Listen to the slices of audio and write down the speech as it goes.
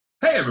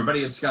Hey,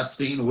 everybody, it's Scott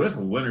Steen with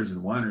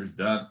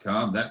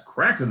winnersandwhiners.com. That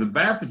crack of the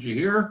bat that you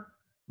hear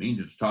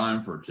means it's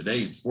time for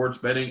Today in Sports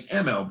Betting,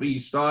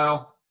 MLB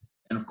style.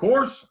 And, of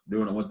course,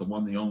 doing it with the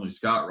one, the only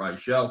Scott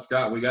Reichel.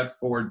 Scott, we got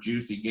 4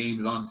 juicy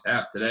games on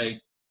tap today.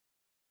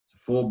 It's a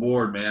full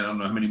board, man. I don't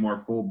know how many more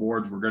full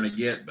boards we're going to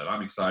get, but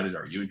I'm excited.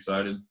 Are you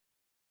excited?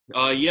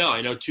 Yeah,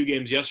 I know 2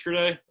 games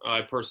yesterday.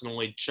 I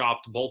personally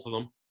chopped both of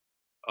them.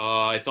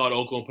 I thought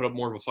Oakland put up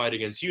more of a fight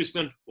against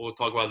Houston. We'll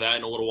talk about that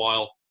in a little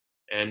while.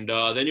 And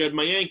then you had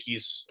my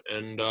Yankees,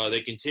 and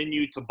they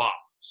continued to bop.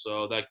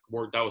 So that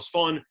was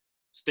fun.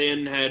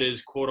 Stan had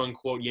his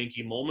quote-unquote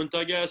Yankee moment,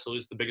 I guess, at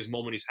least the biggest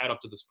moment he's had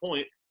up to this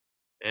point.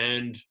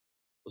 And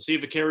we'll see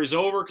if it carries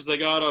over because they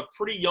got a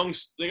pretty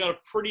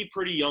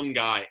young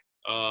guy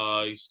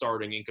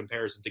starting in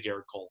comparison to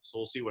Garrett Cole. So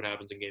we'll see what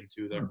happens in Game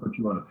 2 there. I'll put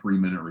you on a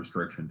 3-minute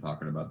restriction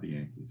talking about the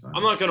Yankees.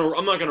 I'm not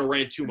gonna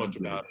rant too much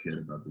about it. Shit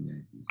about the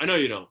Yankees. I know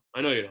you don't.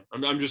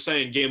 I'm just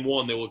saying Game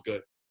 1 they look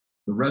good.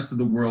 The rest of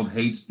the world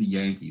hates the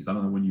Yankees. I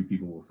don't know when you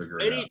people will figure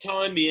it out.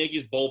 Anytime the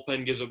Yankees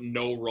bullpen gives up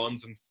no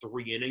runs in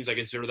 3 innings, I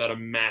consider that a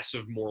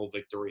massive moral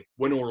victory,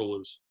 win or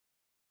lose.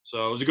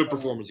 So it was a good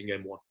performance in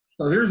Game 1.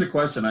 So here's a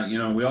question.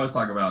 We always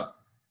talk about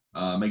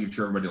making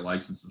sure everybody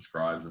likes and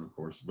subscribes. And, of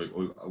course,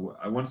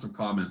 I want some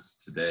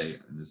comments today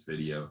in this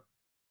video,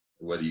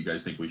 whether you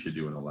guys think we should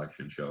do an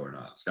election show or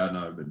not. Scott and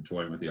I have been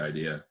toying with the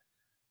idea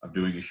of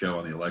doing a show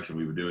on the election.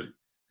 We would do it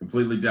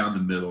completely down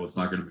the middle. It's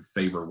not going to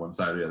favor one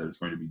side or the other. It's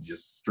going to be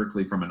just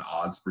strictly from an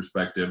odds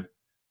perspective.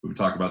 We would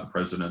talk about the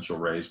presidential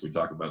race. We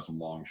talk about some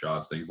long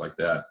shots, things like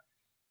that.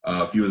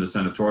 A few of the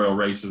senatorial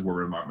races where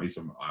there might be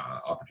some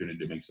opportunity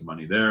to make some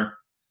money there.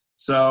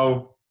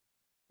 So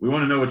we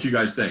want to know what you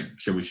guys think.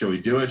 Should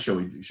we do it? Should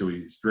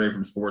we stray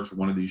from sports for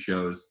one of these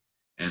shows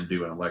and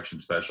do an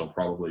election special?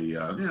 Probably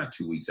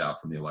 2 weeks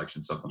out from the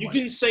election, something. You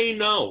can say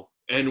no,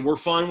 and we're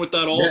fine with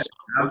that. Also,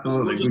 yeah,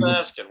 absolutely. We're just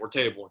asking. We're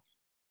tabling.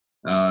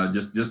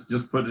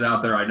 Just put it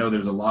out there. I know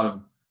there's a lot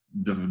of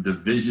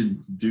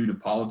division due to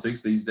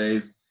politics these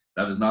days.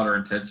 That is not our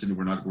intention.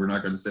 We're not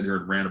going to sit here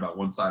and rant about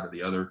one side or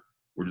the other.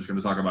 We're just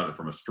going to talk about it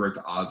from a strict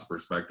odds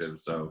perspective.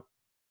 So,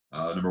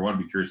 number one,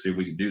 be curious to see if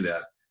we can do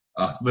that.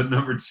 But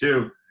number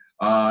two,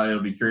 it'll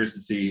be curious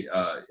to see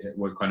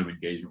what kind of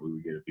engagement we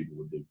would get if people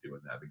would be doing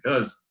that,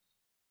 because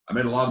I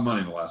made a lot of money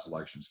in the last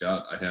election,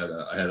 Scott. I had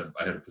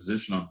a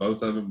position on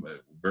both of them, a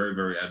very,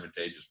 very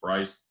advantageous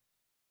price.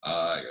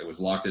 It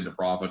was locked into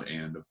profit,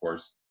 and of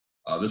course,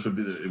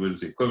 it was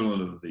the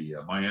equivalent of the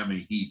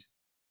Miami Heat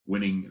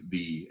winning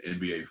the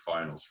NBA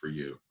Finals for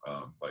you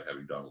by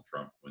having Donald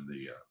Trump win the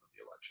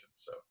election.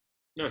 So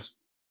nice.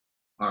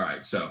 All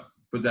right, so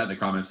put that in the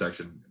comment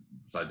section.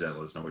 Besides that,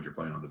 let us know what you're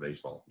playing on the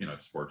baseball,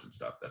 sports and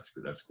stuff. That's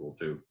good. That's cool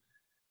too.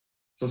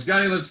 So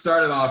Scotty, let's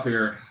start it off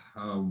here.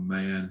 Oh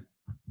man,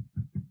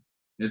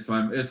 it's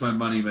my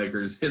money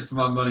makers. It's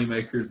my money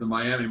makers. The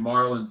Miami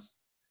Marlins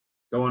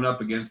going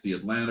up against the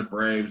Atlanta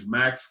Braves.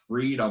 Max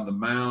Fried on the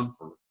mound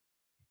for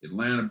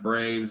Atlanta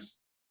Braves,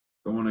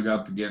 going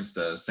up against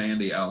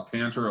Sandy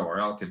Alcantara or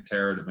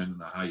Alcantara, depending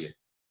on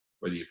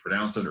whether you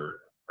pronounce it or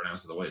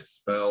pronounce it the way it's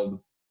spelled.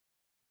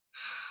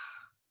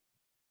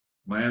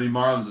 Miami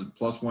Marlins at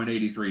plus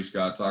 183.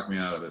 Scott, talk me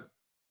out of it.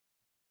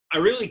 I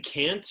really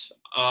can't.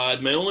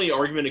 My only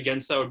argument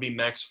against that would be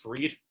Max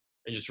Fried,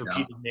 and just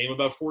repeat his name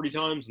about 40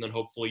 times, and then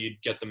hopefully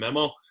you'd get the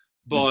memo.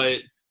 But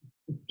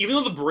even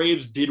though the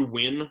Braves did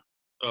win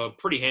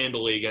pretty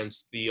handily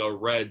against the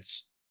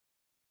Reds,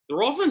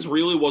 their offense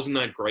really wasn't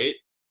that great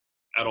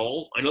at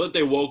all. I know that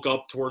they woke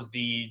up towards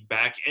the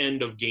back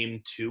end of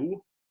Game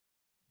 2.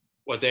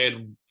 They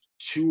had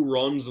 2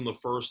 runs in the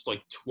first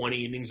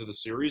 20 innings of the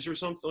series or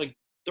something.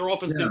 Their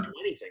offense didn't do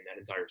anything that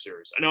entire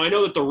series. I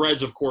know that the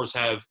Reds, of course,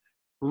 have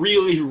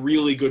really,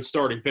 really good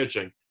starting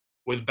pitching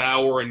with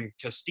Bauer and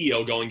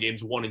Castillo going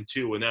games 1 and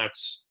 2, and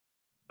that's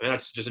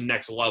just a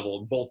next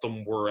level. Both of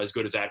them were as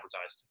good as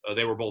advertised.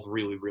 They were both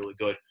really, really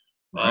good.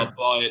 Right.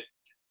 But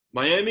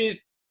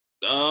Miami,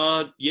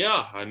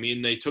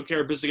 they took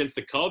care of business against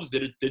the Cubs.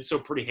 Did so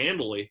pretty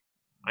handily.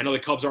 I know the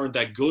Cubs aren't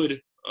that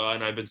good,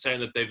 and I've been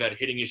saying that they've had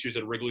hitting issues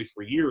at Wrigley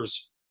for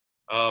years.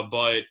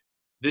 But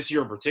this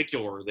year in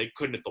particular, they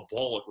couldn't hit the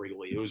ball at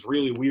Wrigley. It was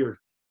really weird.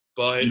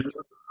 But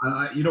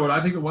you know what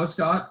I think it was,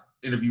 Scott?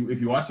 And if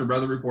you watch the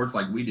weather reports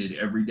like we did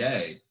every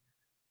day,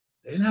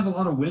 they didn't have a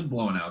lot of wind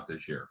blowing out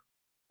this year.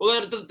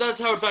 Well,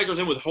 that's how it factors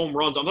in with home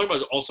runs. I'm talking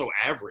about also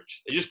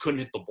average. They just couldn't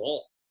hit the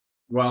ball.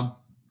 Well,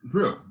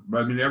 true.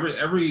 But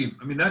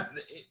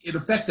it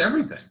affects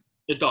everything.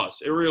 It does.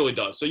 It really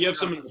does. So you have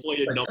some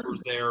inflated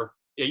numbers there.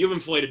 Yeah, you have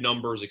inflated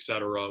numbers, et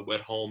cetera,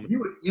 at home.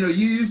 You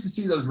used to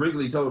see those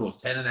Wrigley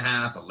totals,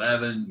 10.5,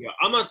 11. Yeah,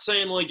 I'm not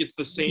saying it's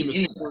the same as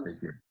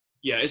Coors.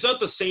 Yeah, it's not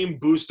the same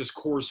boost as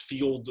Coors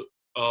Field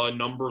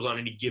numbers on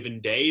any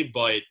given day,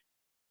 but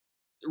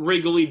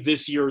Wrigley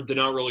this year did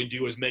not really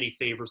do as many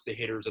favors to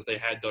hitters as they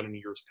had done in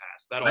years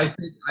past.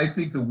 I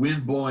think the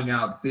wind blowing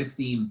out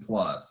 15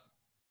 plus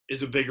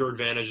is a bigger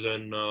advantage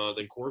than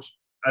Coors.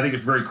 I think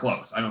it's very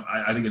close.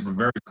 I think it's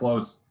very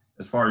close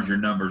as far as your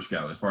numbers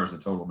go, as far as the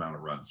total amount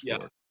of runs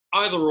scored. Yeah.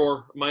 Either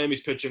or.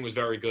 Miami's pitching was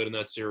very good in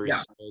that series.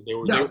 Yeah, They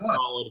were yeah, it was.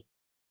 solid.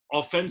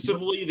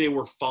 Offensively, they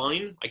were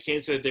fine. I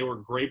can't say that they were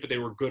great, but they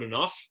were good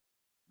enough.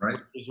 Right.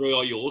 Which is really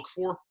all you look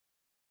for.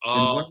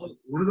 And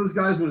one of those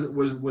guys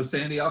was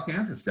Sandy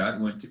Alcantara.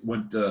 Scott went 6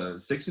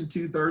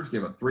 2/3,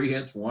 gave up 3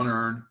 hits, 1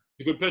 earned.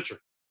 He's a good pitcher.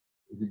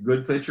 He's a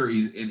good pitcher.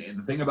 And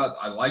the thing about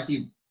I like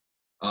him.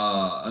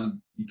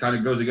 He kind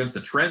of goes against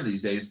the trend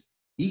these days.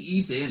 He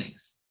eats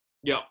innings.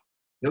 Yeah.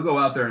 He'll go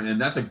out there,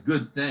 and that's a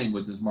good thing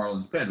with this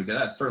Marlins pen because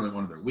that's certainly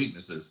one of their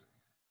weaknesses.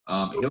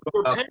 Their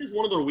pen is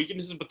one of their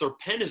weaknesses, but their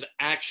pen is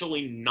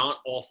actually not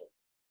awful.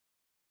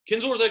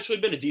 Kinsler's actually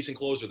been a decent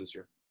closer this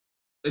year.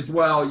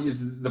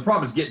 The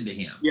problem is getting to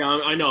him. Yeah,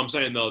 I know. I'm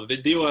saying, though, they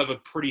do have a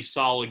pretty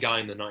solid guy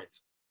in the ninth,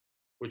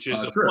 which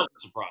is a pleasant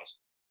surprise.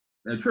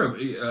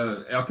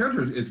 True.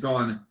 Alcantara is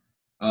gone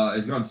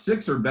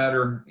 6 or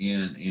better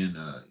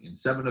in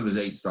 7 of his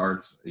 8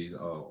 starts. He's the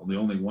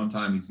only one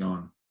time he's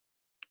gone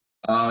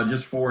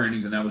just 4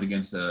 innings, and that was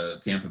against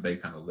Tampa Bay.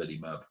 Kind of lit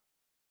him up.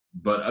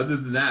 But other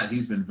than that,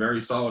 he's been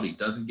very solid. He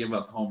doesn't give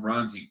up home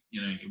runs. He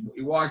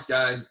walks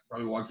guys.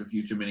 Probably walks a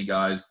few too many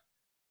guys,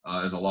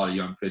 as a lot of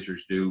young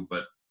pitchers do.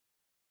 But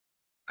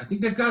I think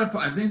they've got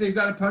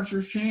a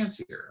puncher's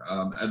chance here.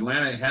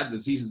 Atlanta had the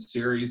season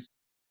series,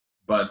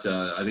 but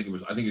I think it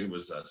was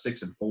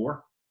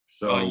 6-4.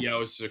 So yeah, it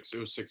was 6. It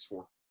was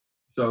 6-4.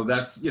 So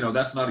that's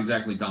not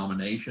exactly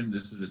domination.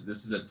 This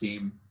is a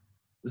team.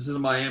 This is a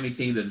Miami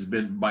team that has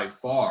been by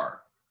far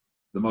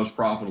the most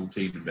profitable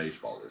team in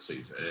baseball this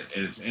season,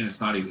 and it's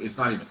not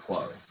even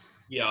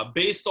close. Yeah,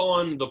 based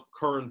on the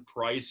current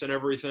price and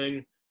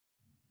everything,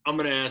 I'm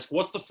going to ask,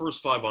 what's the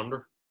first 5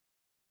 under?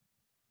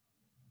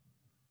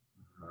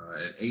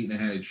 At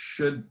 8.5, it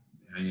should.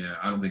 Yeah,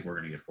 I don't think we're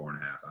going to get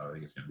 4.5. I don't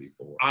think it's going to be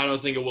 4. I don't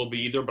think it will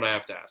be either, but I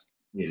have to ask.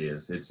 It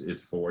is.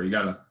 It's 4. You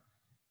got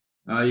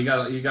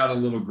a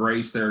little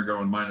grace there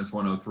going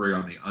 -103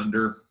 on the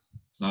under.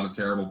 It's not a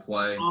terrible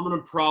play. I'm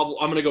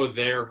gonna go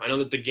there. I know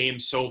that the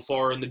games so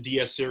far in the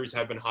DS series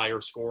have been higher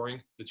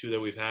scoring, the 2 that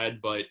we've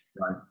had, but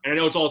right. And I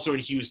know it's also in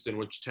Houston,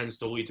 which tends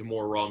to lead to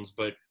more runs.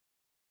 But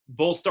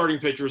both starting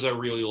pitchers I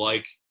really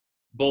like.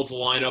 Both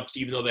lineups,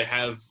 even though they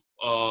have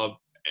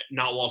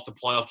not lost a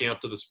playoff game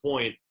up to this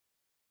point,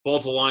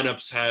 both the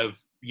lineups have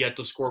yet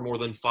to score more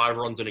than 5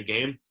 runs in a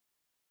game.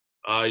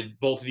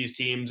 Both of these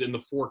teams in the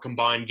 4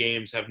 combined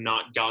games have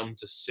not gotten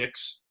to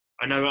 6.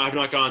 I've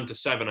not gotten to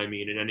 7,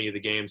 in any of the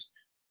games.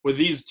 With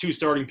these 2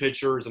 starting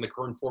pitchers and the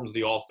current forms of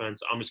the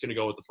offense, I'm just going to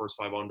go with the first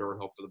 5 under and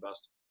hope for the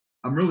best.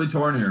 I'm really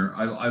torn here.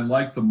 I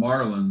like the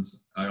Marlins.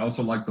 I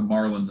also like the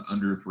Marlins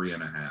under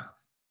 3.5.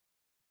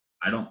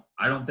 I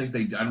don't think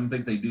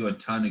they do a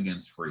ton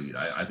against Fried.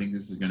 I think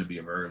this is going to be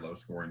a very low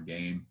scoring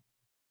game.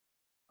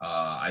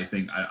 I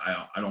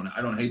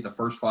don't hate the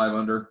first 5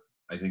 under.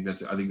 I think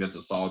that's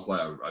a solid play.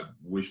 I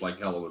wish like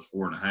hell it was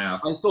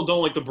 4.5. I still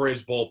don't like the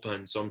Braves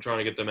bullpen, so I'm trying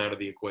to get them out of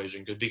the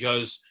equation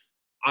because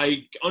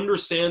I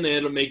understand they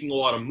end up making a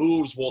lot of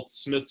moves. Walt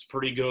Smith's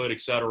pretty good,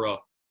 etc.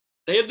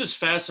 They have this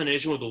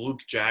fascination with the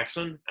Luke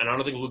Jackson, and I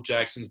don't think Luke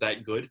Jackson's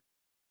that good.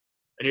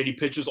 And yet he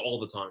pitches all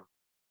the time.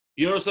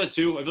 You notice that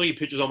too? I feel like he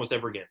pitches almost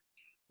every game.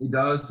 He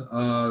does.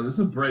 This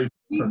is Braves.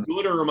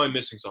 Good, or am I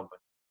missing something?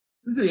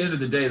 This is the end of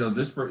the day, though.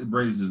 This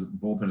Braves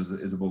bullpen is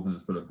a bullpen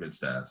that's put up good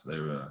stats.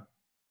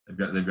 They've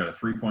got a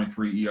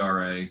 3.3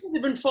 ERA.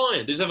 They've been fine.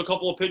 They just have a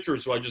couple of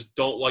pitchers who I just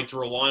don't like to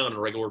rely on a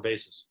regular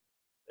basis,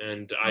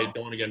 and I don't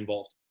want to get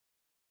involved.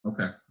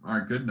 Okay, all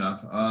right, good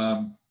enough.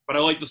 But I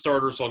like the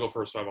starters, so I'll go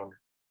first 5 under.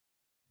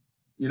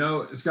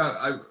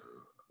 Scott,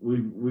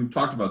 we've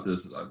talked about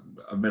this.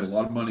 I've made a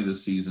lot of money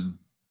this season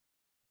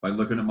by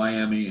looking at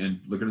Miami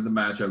and looking at the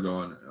matchup,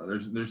 going,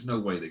 there's no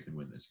way they can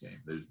win this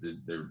game.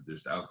 They're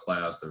just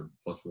outclassed. They're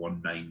plus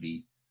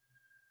 190,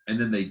 and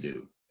then they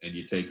do, and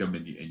you take them,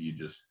 and you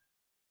just.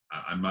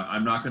 I'm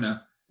not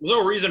gonna. There's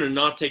no reason to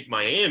not take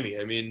Miami.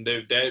 I mean,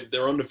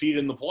 they're undefeated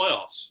in the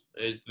playoffs.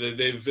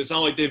 It's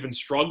not like they've been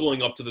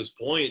struggling up to this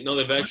point. No,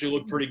 they've actually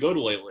looked pretty good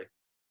lately.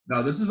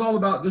 No, this is all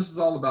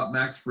about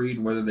Max Fried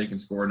and whether they can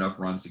score enough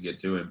runs to get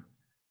to him.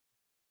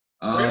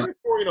 They're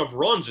scoring enough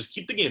runs. Just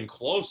keep the game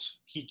close.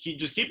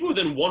 Just keep it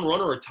within 1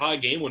 run or a tie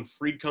game. When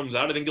Fried comes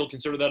out, I think they'll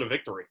consider that a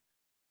victory.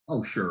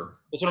 Oh, sure.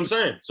 That's what I'm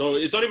saying. So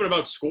it's not even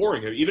about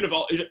scoring. Even if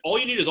all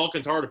you need is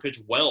Alcantara to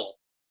pitch well.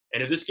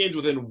 And if this game's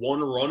within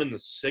 1 run in the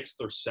 6th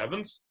or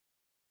 7th,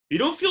 you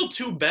don't feel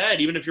too bad,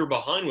 even if you're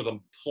behind with a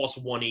plus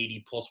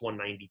 180, plus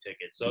 190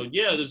 ticket. So,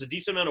 yeah, there's a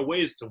decent amount of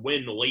ways to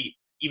win late,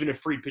 even if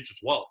Fried pitches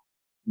well.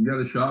 You got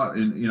a shot,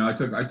 and I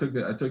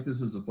took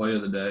this as a play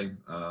of the day.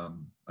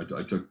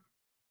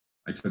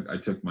 I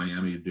took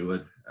Miami to do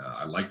it.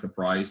 I like the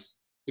price.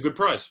 A good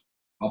price.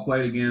 I'll play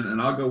it again,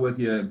 and I'll go with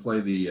you and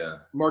play the.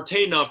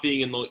 Marte not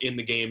being in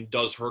the game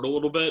does hurt a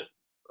little bit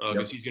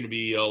because he's going to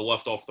be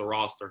left off the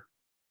roster.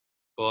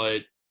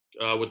 But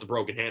with the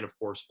broken hand, of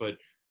course. But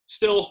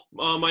still,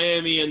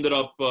 Miami ended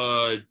up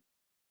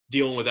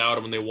dealing without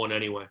him, and they won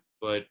anyway.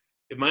 But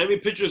if Miami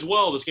pitches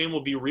well, this game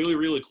will be really,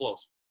 really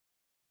close.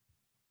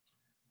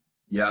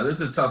 Yeah,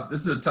 this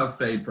is a tough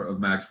fade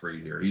of Max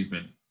Fried here. He's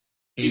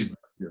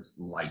just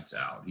lights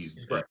out.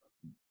 He's great.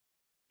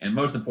 And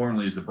most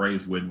importantly, is the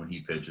Braves win when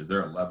he pitches.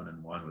 They're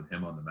 11-1 with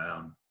him on the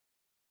mound.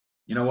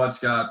 You know what,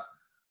 Scott?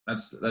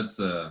 That's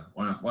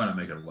why not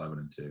make it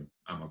 11-2?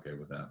 I'm okay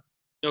with that.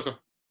 Okay,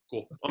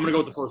 cool. I'm gonna go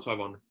with the first 5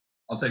 under.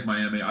 I'll take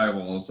Miami.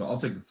 I'll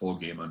take the full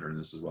game under in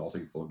this as well. I'll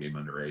take the full game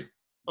under 8.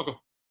 Okay.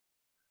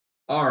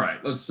 All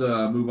right, let's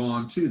move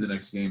on to the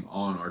next game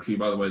on our sheet.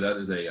 By the way, that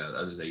is a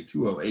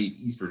 2:08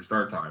 Eastern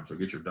start time, so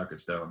get your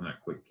ducats down on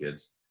that quick,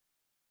 kids.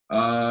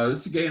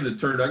 This is a game that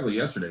turned ugly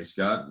yesterday,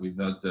 Scott. We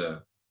thought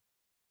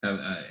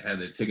had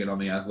the ticket on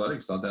the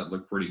Athletics. Thought that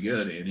looked pretty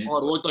good. And it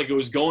looked like it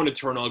was going to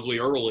turn ugly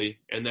early,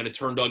 and then it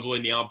turned ugly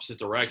in the opposite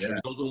direction. Yeah.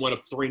 Oakland went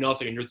up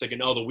 3-0, and you're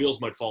thinking, oh, the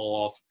wheels might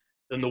fall off.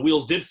 Then the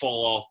wheels did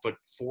fall off, but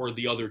for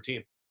the other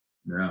team.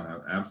 Yeah,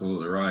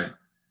 absolutely right.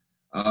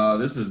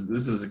 This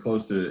is as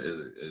close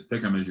to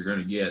pick 'em as you're going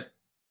to get.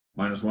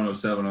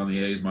 -107 on the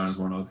A's,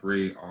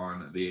 -103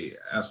 on the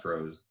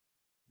Astros.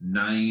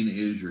 9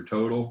 is your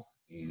total,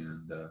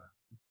 and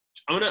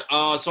I'm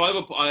gonna. So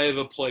I have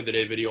a play the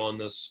day video on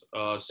this.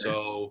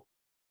 So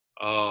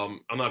I'm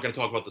not gonna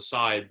talk about the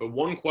side, but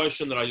one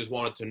question that I just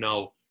wanted to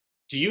know: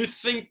 do you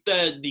think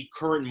that the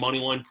current money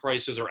line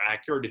prices are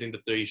accurate? Do you think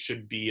that they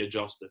should be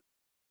adjusted?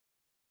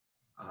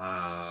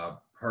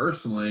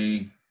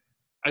 Personally,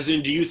 as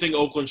in, do you think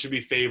Oakland should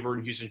be favored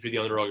and Houston should be the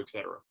underdog,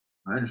 etc.?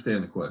 I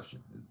understand the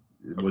question.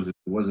 It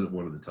wasn't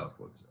one of the tough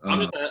ones. I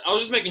was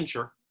just making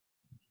sure.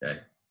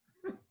 Okay.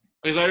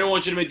 Because I don't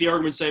want you to make the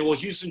argument saying, well,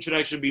 Houston should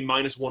actually be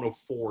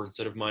 -104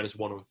 instead of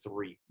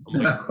 -103. I'm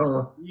like,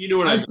 no, you know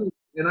what I mean?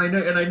 And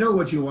I know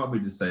what you want me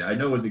to say. I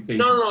know what the case.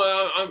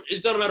 No.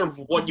 It's not a matter of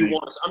what you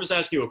want. I'm just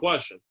asking you a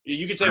question.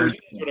 You can say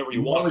whatever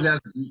you want.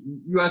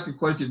 You ask a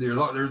question.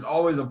 There's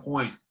always a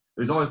point.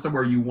 There's always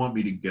somewhere you want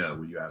me to go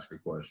when you ask a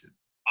question.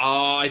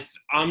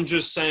 I'm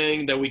just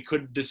saying that we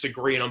could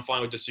disagree, and I'm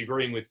fine with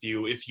disagreeing with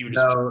you if you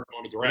disagree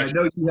on the direction.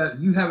 I know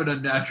you have an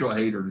unnatural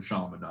hater to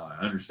Sean Manaea.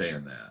 I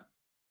understand that.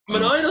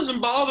 Manaea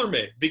doesn't bother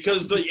me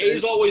because the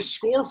A's always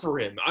score for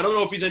him. I don't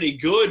know if he's any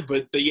good,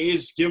 but the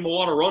A's give him a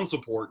lot of run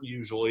support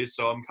usually,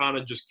 so I'm kind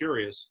of just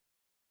curious.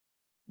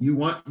 You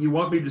want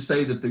me to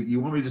say that the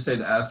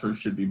Astros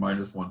should be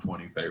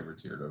 -120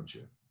 favorites here, don't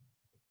you?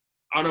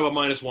 I don't know about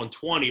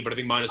 -120, but I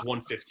think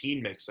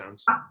 -115 makes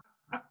sense.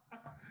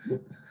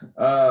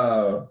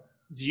 Do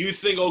you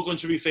think Oakland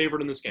should be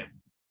favored in this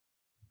game?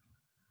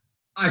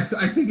 I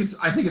think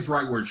it's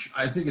right where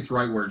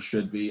it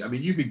should be. I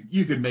mean,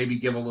 you could maybe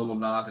give a little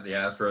nod to the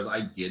Astros.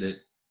 I get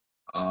it.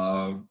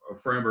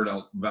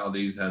 Framber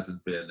Valdez has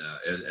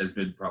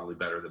been probably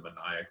better than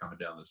Manaea coming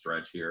down the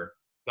stretch here.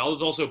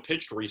 Valdez also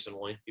pitched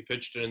recently. He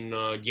pitched in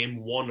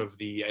game 1 of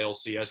the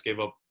ALCS, gave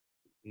up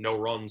no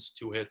runs,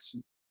 2 hits.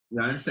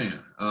 Yeah, I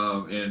understand.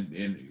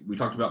 And we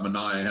talked about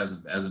Manaea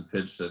hasn't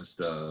pitched since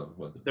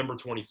September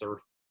 23rd.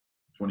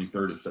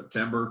 23rd of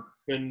September.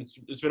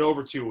 It's been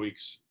over 2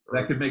 weeks.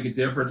 That could make a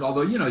difference.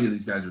 Although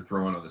these guys are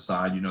throwing on the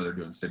side. They're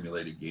doing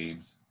simulated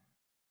games.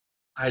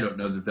 I don't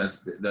know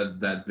that's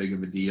that big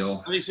of a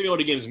deal. I think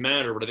simulated games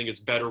matter, but I think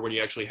it's better when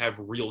you actually have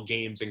real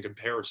games in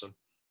comparison.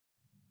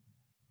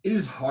 It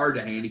is hard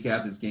to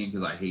handicap this game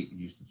because I hate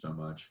Houston so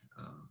much.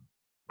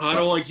 I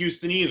don't like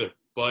Houston either.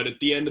 But at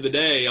the end of the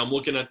day, I'm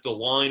looking at the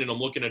line and I'm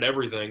looking at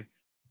everything,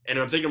 and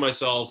I'm thinking to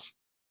myself,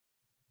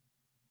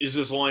 is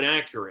this line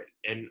accurate?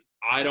 And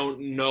I don't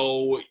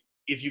know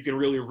if you can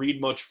really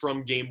read much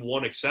from game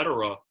 1,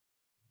 etc.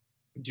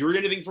 Do you read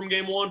anything from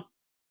game 1?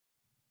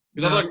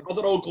 Because I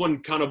thought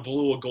Oakland kind of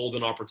blew a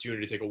golden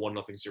opportunity to take a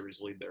 1-0 series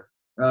lead there.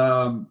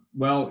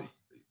 Well,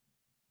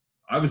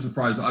 I was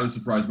surprised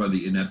by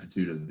the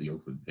ineptitude of the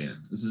Oakland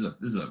pen. This is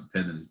a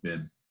pen that has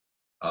been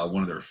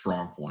one of their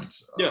strong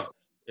points. Yeah.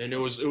 And it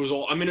was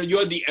all. I mean, you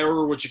had the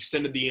error which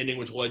extended the inning,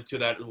 which led to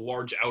that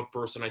large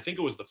outburst, and I think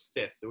it was the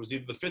 5th. It was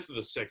either the 5th or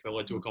the 6th that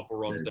led to a couple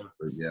runs there.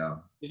 Yeah.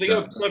 They gave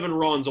up 7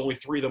 runs, only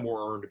 3 of them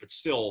were earned, but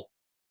still,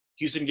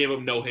 Houston gave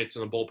up no hits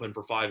in the bullpen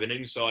for 5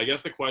 innings. So I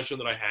guess the question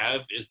that I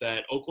have is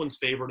that Oakland's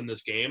favored in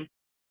this game,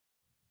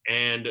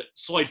 and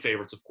slight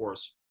favorites, of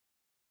course.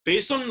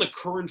 Based on the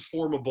current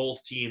form of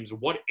both teams,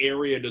 what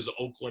area does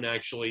Oakland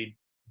actually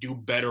do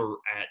better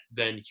at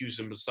than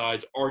Houston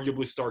besides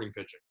arguably starting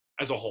pitching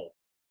as a whole?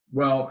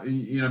 Well,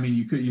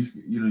 you could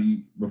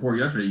before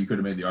yesterday, you could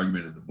have made the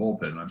argument of the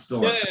bullpen, and I'm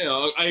still.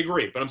 Yeah, I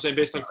agree, but I'm saying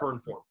based on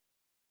current form.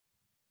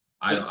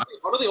 I don't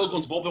think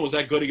Oakland's bullpen was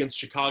that good against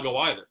Chicago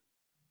either.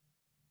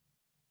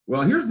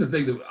 Well, here's the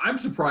thing: that I'm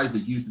surprised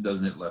that Houston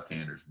doesn't hit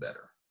left-handers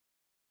better.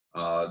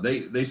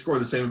 They score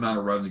the same amount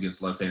of runs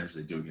against left-handers as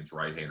they do against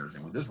right-handers,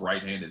 and with this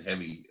right-handed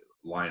heavy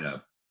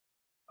lineup,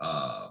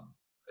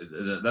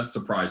 that's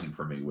surprising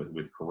for me.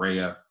 With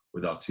Correa,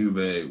 with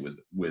Altuve,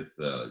 with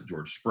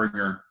George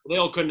Springer. They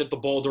all couldn't hit the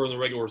ball during the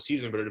regular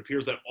season, but it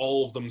appears that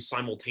all of them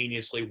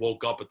simultaneously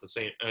woke up at the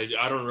same.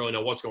 I don't really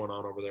know what's going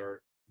on over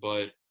there,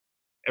 but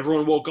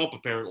everyone woke up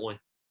apparently.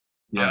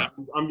 Yeah,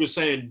 I'm just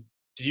saying.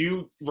 Do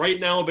you right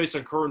now, based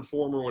on current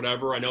form or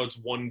whatever? I know it's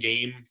one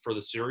game for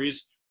the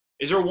series.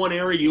 Is there one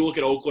area you look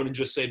at Oakland and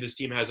just say this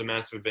team has a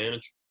massive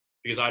advantage?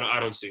 Because I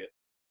don't see it.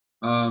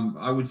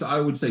 I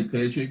would say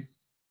pitching.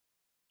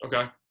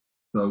 Okay.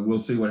 So we'll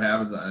see what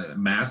happens.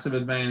 Massive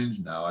advantage?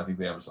 No, I think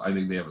they have. I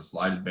think they have a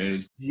slight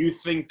advantage. Do you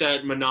think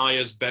that Manaea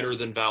is better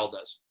than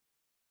Valdez?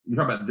 You're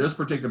talking about this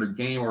particular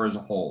game or as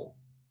a whole?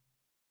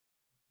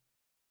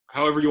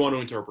 However you want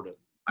to interpret it.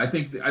 I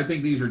think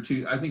these are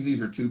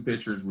two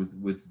pitchers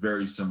with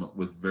very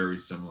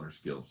similar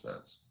skill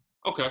sets.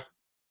 Okay.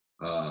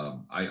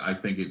 I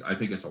think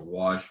it's a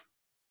wash.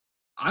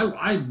 And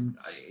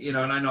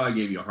I know I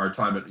gave you a hard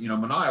time, but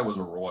Manaea was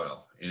a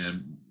Royal,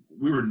 and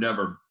we were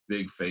never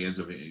big fans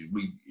of it. He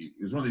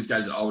was one of these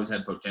guys that always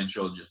had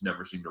potential, just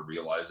never seemed to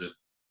realize it.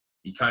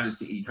 He kind of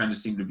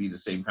seemed to be the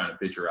same kind of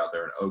pitcher out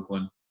there in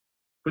Oakland.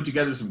 Put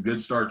together some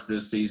good starts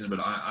this season, but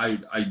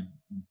I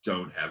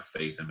don't have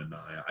faith in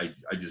Manaea.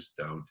 I just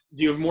don't.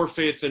 Do you have more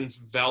faith in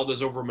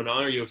Valdez over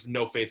Manaea, or you have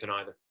no faith in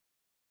either?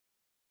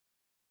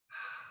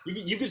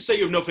 You could say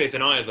you have no faith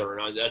in either,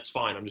 and that's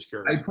fine. I'm just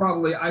curious. I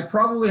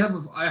probably have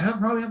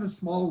a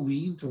small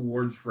lean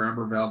towards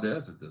Framber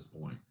Valdez at this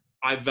point.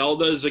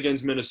 Valdez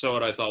against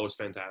Minnesota, I thought was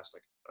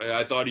fantastic.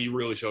 I thought he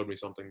really showed me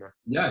something there.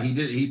 Yeah, he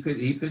did. He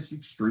pitched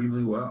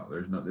extremely well.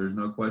 There's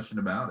no question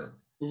about it.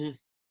 Mm-hmm.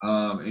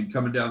 And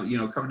coming down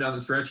the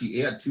stretch,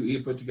 he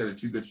put together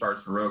two good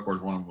starts in a row. Of course,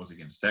 one of them was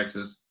against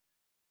Texas,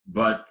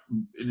 but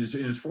in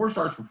his four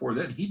starts before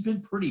that, he'd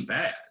been pretty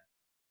bad.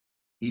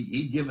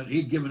 He'd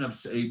given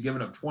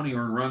up 20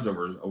 earned runs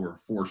over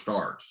four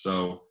starts.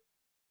 So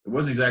it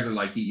wasn't exactly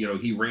like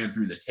he ran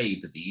through the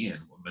tape at the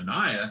end. Well,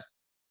 Manaea,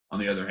 on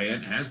the other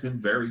hand, has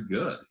been very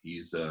good.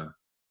 He's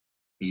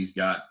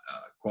got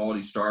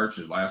quality starts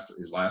his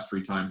last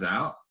three times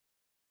out.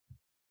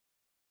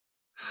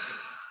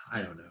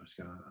 I don't know,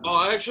 Scott.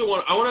 I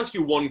want to ask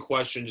you one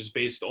question, just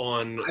based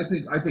on.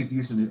 I think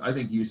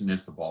Houston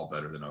hits the ball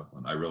better than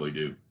Oakland. I really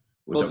do.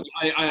 Well,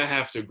 I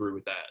have to agree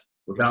with that.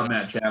 Without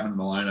Matt Chapman in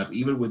the lineup,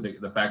 even with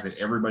the fact that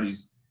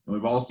and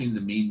we've all seen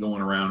the meme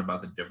going around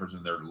about the difference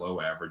in their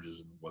low averages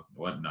and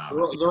whatnot.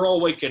 They're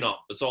all waking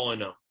up. That's all I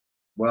know.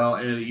 Well,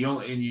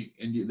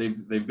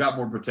 they've got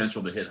more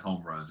potential to hit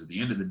home runs. At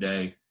the end of the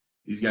day,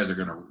 these guys are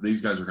gonna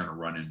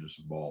run into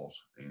some balls.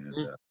 And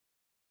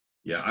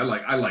yeah, I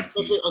like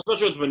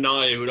especially with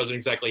Manaea, who doesn't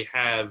exactly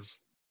have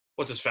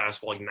what's his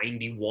fastball, like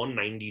 91,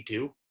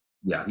 92.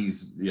 Yeah,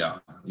 he's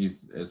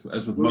as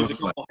with most a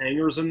couple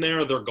hangers in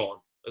there, they're gone.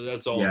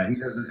 That's all. Yeah, he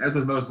doesn't. As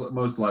with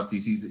most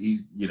lefties, he's he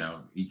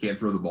can't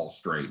throw the ball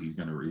straight. He's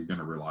gonna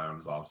rely on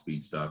his off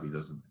speed stuff. He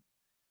doesn't.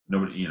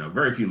 Nobody,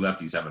 very few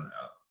lefties have an.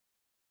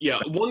 Yeah,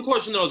 one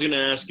question that I was going to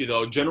ask you,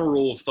 though, general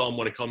rule of thumb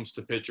when it comes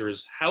to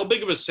pitchers, how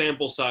big of a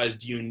sample size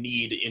do you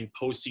need in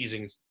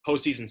postseason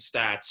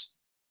stats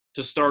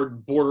to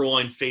start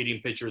borderline fading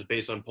pitchers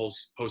based on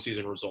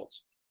postseason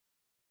results?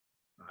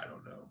 I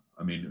don't know.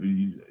 I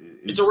mean,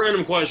 it's a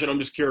random question. I'm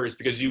just curious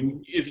because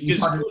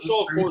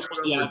Kershaw, of course,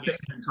 was the obvious.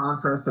 In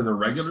contrast to the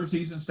regular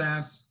season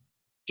stats?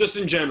 Just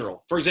in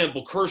general. For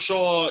example,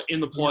 Kershaw in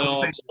the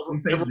playoffs.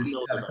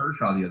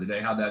 Kershaw the other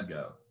day. How'd that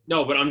go?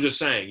 No, but I'm just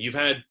saying, you've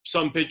had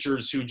some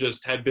pitchers who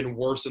just have been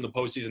worse in the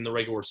postseason than the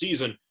regular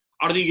season.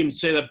 I don't think you can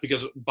say that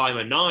because by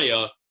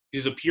Manaea,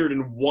 he's appeared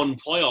in one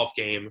playoff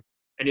game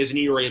and he has an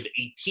ERA of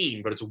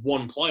 18, but it's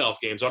one playoff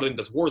game, so I don't think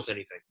that's worth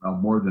anything. Well,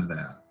 more than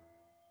that.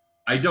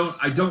 I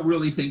don't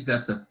really think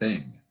that's a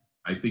thing.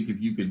 I think if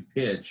you can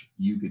pitch,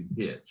 you can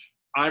pitch.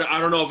 I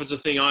don't know if it's a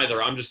thing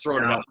either. I'm just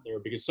throwing it out there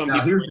because some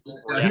people.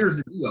 Here's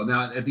the deal.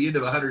 Now, at the end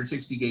of a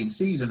 160-game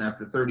season,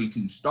 after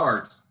 32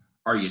 starts,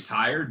 are you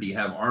tired? Do you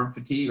have arm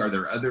fatigue? Are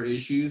there other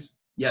issues?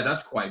 Yeah,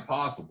 that's quite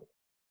possible.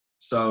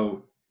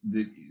 So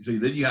then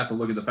you have to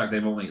look at the fact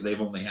they've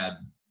only had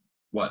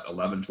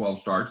 11, 12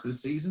 starts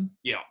this season.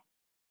 Yeah.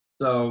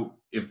 So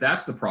if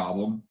that's the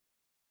problem,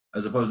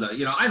 as opposed to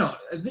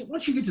I think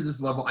once you get to this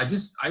level,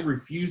 I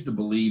refuse to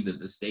believe that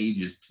the stage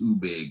is too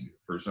big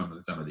for some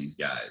of these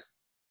guys.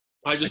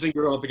 I just think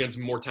you're up against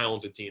more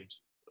talented teams.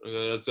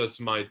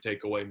 That's my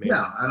takeaway. Maybe.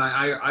 Yeah, and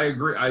I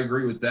agree. I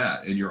agree with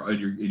that. And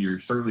you're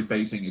certainly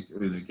facing,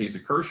 in the case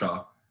of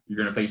Kershaw, you're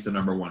going to face the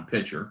number one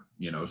pitcher.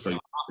 So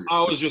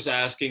I was just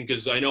asking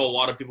because I know a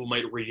lot of people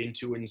might read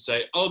into it and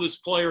say, "Oh, this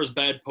player is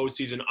bad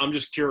postseason." I'm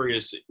just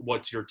curious,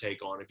 what's your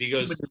take on it?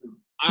 Because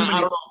I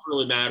don't know if it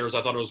really matters.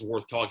 I thought it was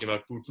worth talking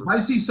about food for. If I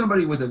see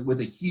somebody with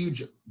a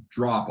huge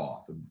drop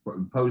off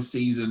in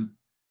postseason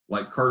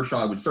like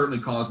Kershaw, it would certainly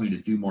cause me to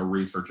do more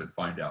research and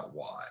find out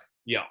why.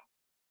 Yeah.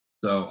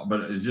 So, but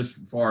it's just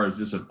as far as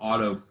just an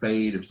auto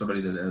fade of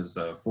somebody that has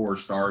 4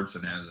 starts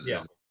and has no,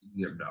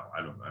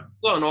 I don't know.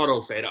 It's not an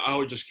auto fade. I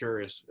was just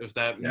curious if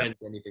that meant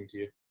anything to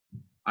you.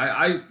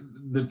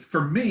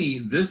 For me,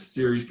 this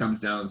series comes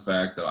down to the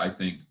fact that I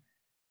think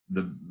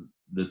that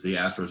the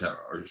Astros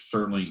are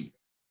certainly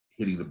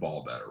hitting the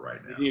ball better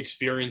right now. The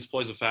experience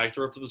plays a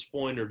factor up to this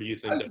point, or do you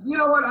think that? You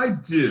know what? I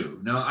do.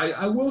 Now,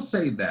 I will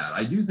say that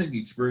I do think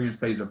experience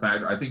plays a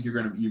factor. I think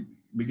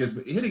because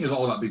hitting is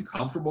all about being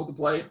comfortable at the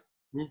plate.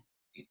 Mm-hmm.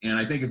 And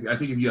I think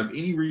if you have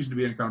any reason to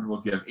be uncomfortable,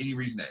 if you have any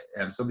reason to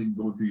have something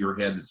going through your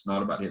head that's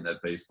not about hitting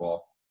that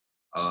baseball,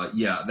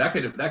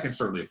 that can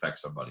certainly affect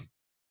somebody.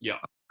 Yeah.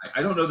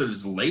 I don't know that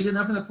it's late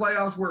enough in the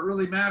playoffs where it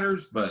really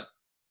matters, but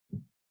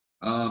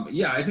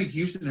Yeah, I think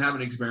Houston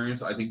having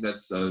experience. I think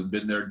that's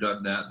been there,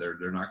 done that.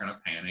 They're not going to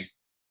panic.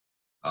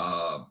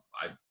 I'm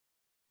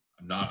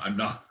not. I'm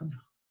not.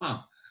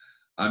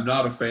 I'm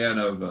not a fan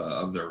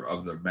of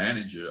their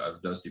manager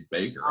of Dusty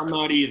Baker. I'm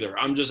not either.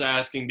 I'm just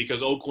asking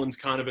because Oakland's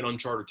kind of in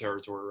uncharted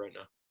territory right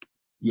now.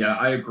 Yeah,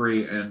 I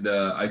agree, and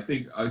I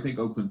think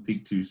Oakland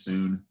peaked too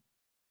soon.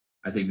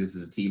 I think this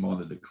is a team on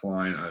the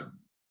decline.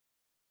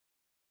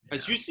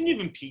 Has Houston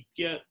even peaked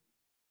yet?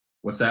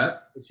 What's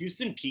that? Has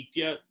Houston peaked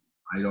yet?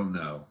 I don't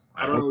know.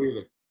 I don't know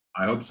either.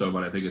 I hope so,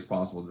 but I think it's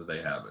possible that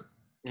they haven't.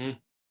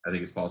 I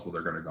think it's possible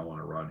they're going to go on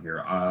a run here.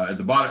 At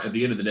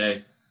the end of the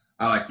day,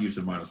 I like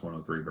Houston minus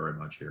 103 very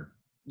much here.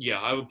 Yeah,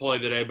 I would play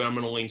today, but I'm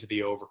going to lean to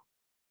the over.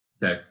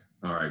 Okay.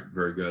 All right.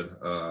 Very good.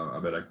 I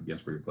bet I can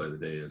guess where your play of the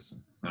day is.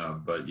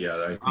 But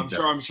yeah,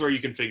 I'm sure you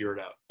can figure it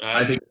out.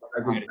 I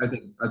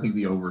think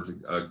the over is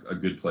a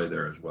good play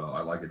there as well.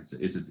 I like it.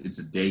 It's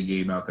a day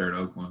game out there in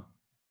Oakland.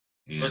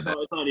 And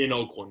it's not in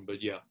Oakland,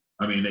 but yeah.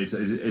 I mean, it's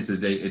a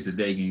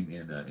day game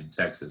in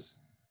Texas,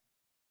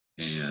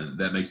 and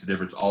that makes a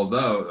difference.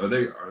 Although,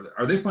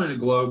 are they playing at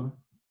Globe?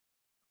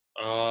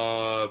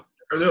 Or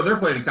they're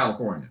playing in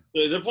California.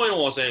 They're playing in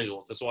Los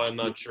Angeles. That's why I'm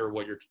not sure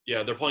what you're.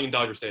 Yeah, they're playing in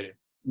Dodger Stadium.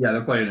 Yeah,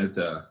 they're playing at.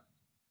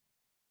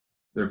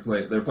 They're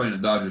playing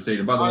at Dodger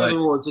Stadium. By the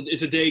way,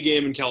 it's a day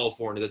game in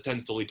California that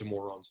tends to lead to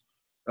more runs.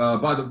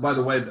 By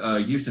the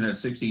way, Houston had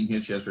 16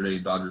 hits yesterday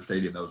in Dodger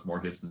Stadium. That was more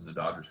hits than the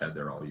Dodgers had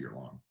there all year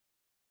long.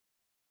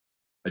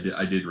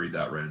 I did read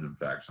that random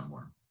fact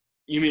somewhere.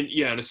 You mean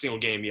in a single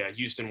game? Yeah,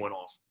 Houston went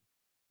off.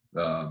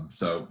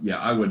 So yeah,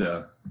 I would.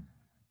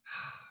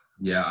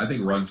 Yeah, I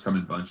think runs come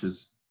in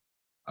bunches.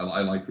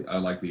 I like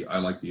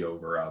the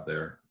over out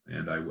there,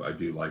 and I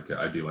do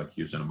like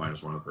Houston at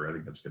minus 103. I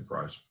think that's a good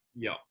price.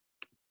 Yeah.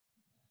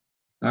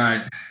 All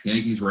right,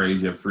 Yankees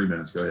Rays. You have 3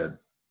 minutes. Go ahead.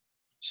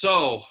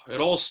 So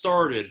it all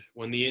started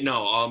when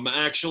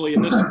actually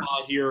in this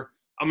spot here,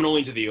 I'm going to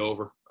lean to the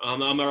over. I'm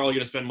not really going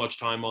to spend much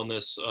time on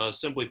this.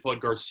 Simply put,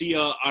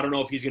 Garcia, I don't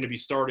know if he's going to be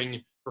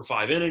starting for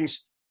 5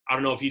 innings. I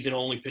don't know if he's going to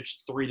only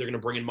pitch 3. They're going to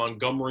bring in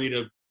Montgomery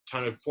to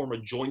kind of form a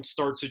joint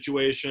start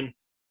situation.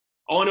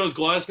 All I know is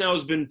Glasnow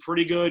has been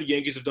pretty good.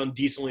 Yankees have done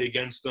decently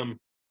against them,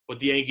 but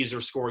the Yankees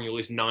are scoring at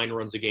least 9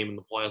 runs a game in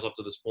the playoffs up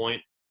to this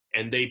point,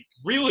 and they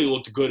really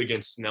looked good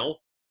against Snell.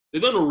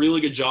 They've done a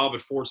really good job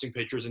at forcing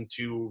pitchers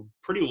into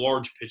pretty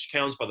large pitch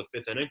counts by the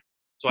 5th inning.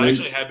 So I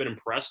actually have been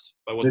impressed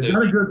by what they've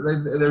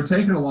done. They're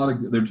taking a lot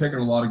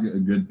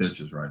of good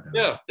pitches right now.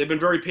 Yeah, they've been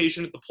very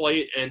patient at the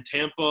plate, and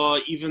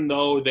Tampa, even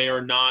though they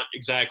are not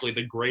exactly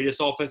the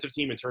greatest offensive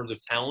team in terms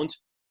of talent,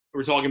 we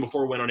were talking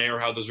before we went on air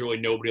how there's really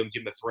nobody on the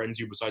team that threatens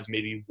you besides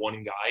maybe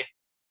one guy.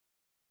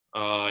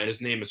 And his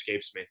name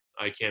escapes me.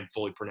 I can't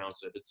fully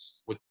pronounce it.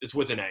 It's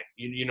with an A.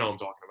 You know what I'm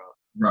talking about.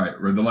 Right,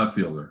 or the left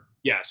fielder.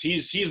 Yes,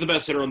 he's the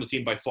best hitter on the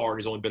team by far, and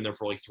he's only been there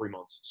for like 3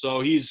 months.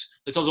 So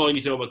that tells all you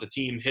need to know about the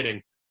team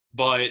hitting.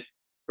 But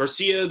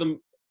Garcia, the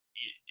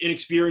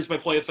inexperience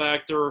might play a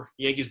factor.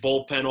 Yankees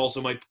bullpen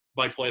also might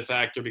play a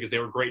factor because they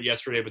were great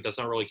yesterday, but that's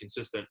not really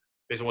consistent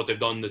based on what they've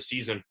done this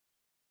season.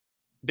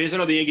 Based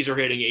on how the Yankees are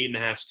hitting,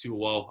 8.5 is too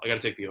low. I got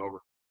to take the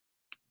over.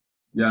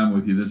 Yeah, I'm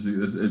with you.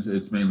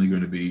 It's mainly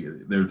going to be.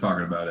 They're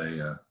talking about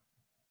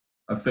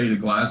a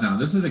faded glass now.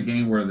 This is a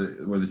game where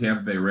the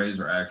Tampa Bay Rays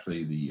are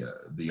actually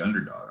the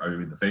underdog. I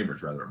mean, the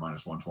favorites rather at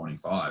minus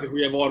 125. Because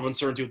we have a lot of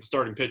uncertainty with the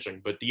starting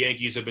pitching, but the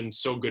Yankees have been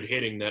so good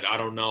hitting that I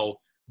don't know.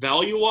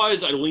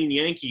 Value-wise, I lean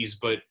Yankees,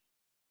 but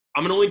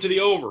I'm going to lean to the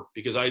over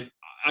because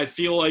I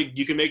feel like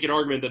you can make an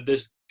argument that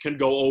this can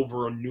go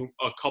over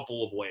a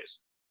couple of ways.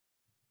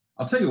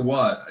 I'll tell you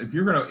what, if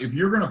you're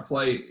gonna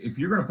play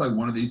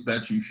one of these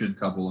bets, you should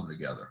couple them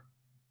together.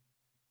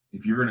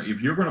 If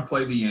you're gonna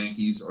play the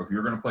Yankees or if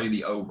you're gonna play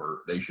the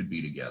over, they should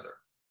be together.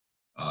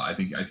 I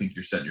think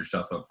you're setting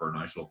yourself up for a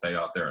nice little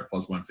payout there at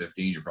plus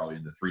 115. You're probably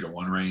in the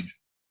 3-1 range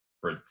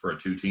for a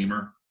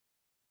 2-teamer.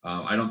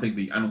 I don't think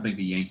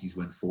the Yankees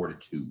win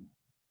 4-2.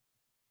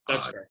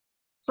 That's fair.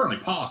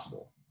 Certainly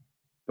possible,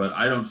 but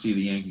I don't see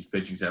the Yankees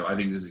pitching staff. I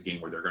think this is a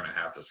game where they're going to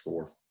have to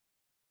score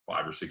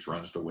 5 or 6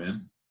 runs to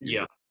win.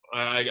 Yeah,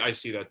 I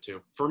see that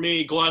too. For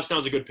me,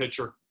 Glasnow's a good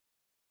pitcher.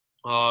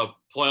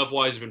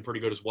 Playoff-wise, has been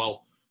pretty good as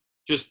well.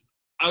 Just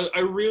I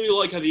really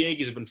like how the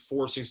Yankees have been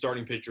forcing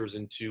starting pitchers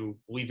into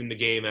leaving the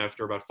game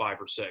after about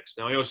 5 or 6.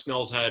 Now, I know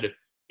Snell's had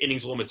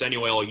innings limits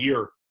anyway all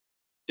year.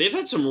 They've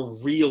had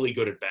some really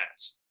good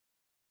at-bats.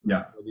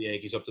 Yeah. For the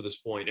Yankees up to this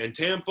point. And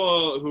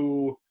Tampa,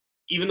 who,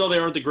 even though they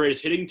aren't the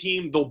greatest hitting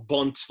team, they'll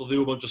bunt, they'll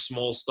do a bunch of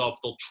small stuff.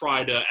 They'll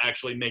try to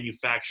actually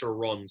manufacture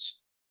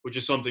runs, which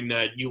is something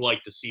that you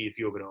like to see if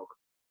you have an over.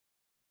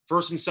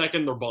 First and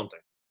second, they're bunting.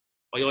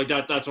 Like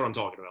that. That's what I'm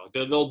talking about.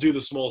 They'll do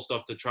the small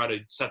stuff to try to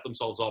set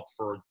themselves up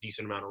for a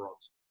decent amount of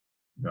runs.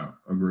 Yeah,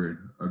 agreed.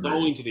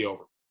 They'll lean to the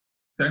over.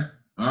 Okay.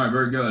 All right.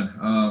 Very good.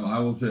 I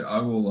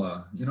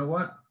will. You know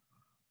what?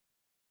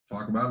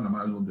 Talk about it. I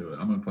might as well do it.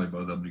 I'm going to play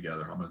both of them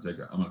together. I'm going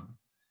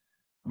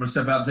to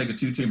step out and take a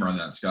 2-teamer on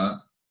that,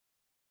 Scott.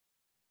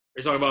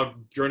 You're talking about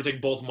you're going to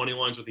take both money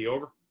lines with the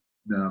over?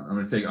 No, I'm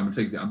going to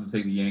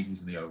take the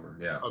Yankees and the over.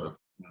 Yeah. Okay.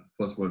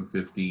 Plus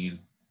 115.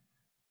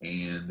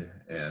 and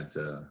at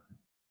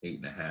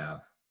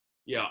 8.5.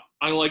 Yeah,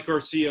 I like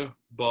Garcia,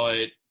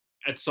 but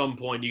at some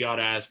point you got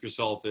to ask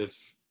yourself if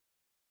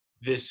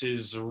this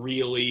is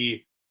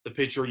really the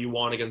pitcher you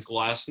want against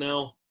Glass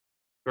now.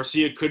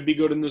 Garcia could be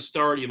good in the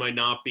start. He might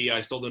not be.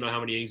 I still don't know how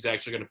many innings he's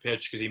actually going to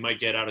pitch because he might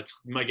get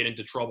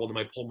into trouble. They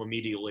might pull him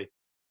immediately.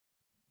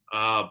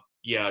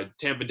 Yeah,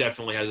 Tampa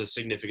definitely has a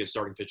significant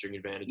starting pitching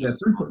advantage. Yeah,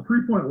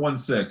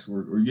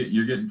 3.16.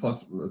 You're getting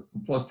plus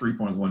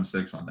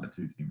 3.16 on that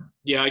two-teamer.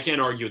 Yeah, I can't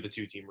argue with the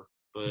two-teamer,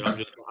 but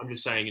I'm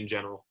just saying in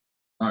general.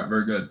 All right,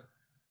 very good.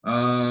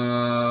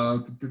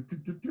 And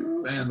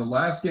the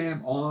last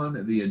game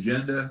on the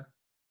agenda.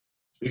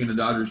 Speaking of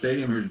Dodger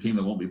Stadium, here's a team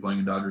that won't be playing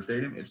in Dodger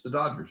Stadium. It's the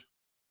Dodgers.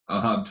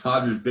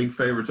 Dodgers big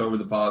favorites over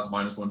the Pods,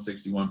 minus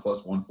 161,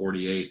 plus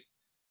 148.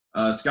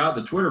 Scott,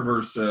 the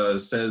Twitterverse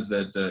says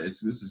that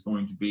this is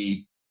going to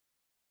be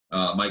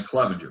Mike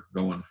Clevenger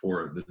going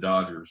for the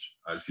Dodgers.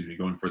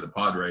 Going for the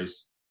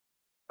Padres.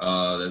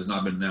 That has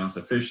not been announced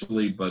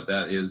officially, but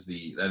that is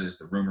the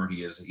rumor.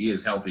 He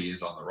is healthy. He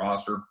is on the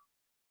roster.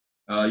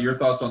 Your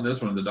thoughts on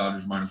this one? The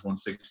Dodgers minus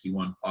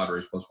 161,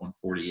 Padres plus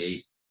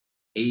 148.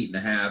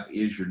 8.5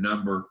 is your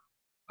number.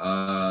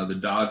 The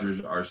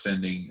Dodgers are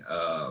sending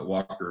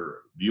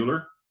Walker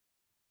Buehler.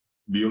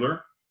 I'm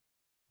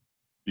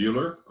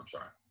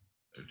sorry.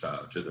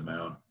 To the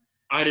mound.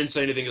 I didn't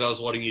say anything because I was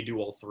letting you do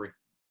all three.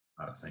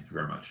 Thank you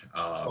very much.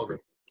 Okay.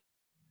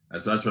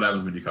 That's what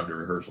happens when you come to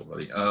rehearsal,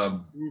 buddy.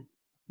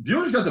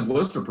 Buehler's got the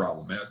blister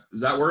problem, man. Does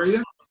that worry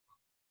you?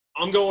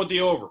 I'm going with the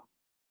over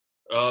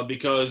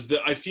because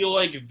I feel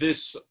like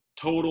this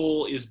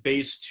total is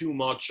based too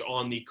much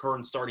on the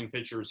current starting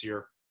pitchers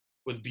here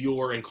with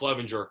Buehler and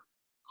Clevenger.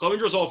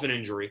 Clevenger's off an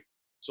injury,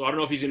 so I don't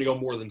know if he's going to go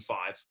more than 5.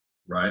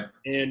 Right.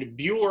 And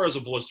Buehler has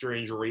a blister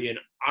injury, and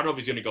I don't know if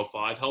he's going to go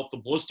 5. Hell, if the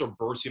blister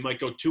bursts, he might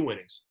go 2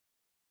 innings.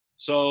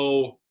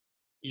 So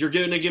you're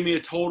going to give me a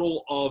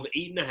total of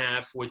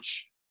 8.5,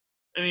 which,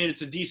 I mean,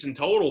 it's a decent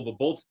total, but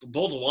both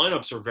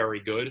lineups are very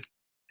good,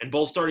 and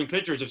both starting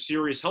pitchers have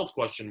serious health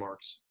question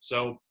marks.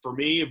 So for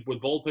me, with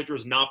both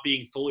pitchers not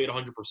being fully at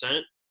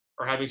 100%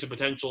 or having some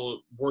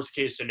potential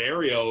worst-case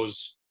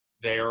scenarios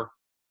there,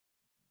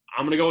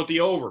 I'm going to go with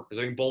the over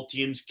because I think both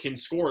teams can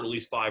score at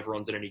least 5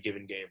 runs in any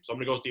given game. So I'm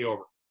going to go with the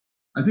over.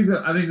 I think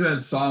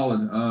that's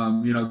solid.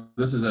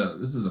 This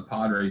is a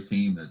Padres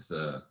team that's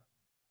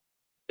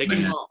they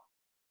can bop.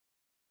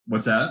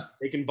 What's that?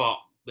 They can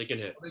bop. They can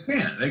hit.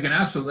 They can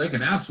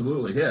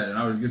absolutely hit. And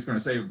I was just going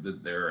to say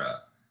that their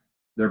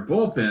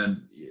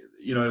bullpen,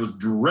 it was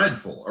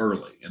dreadful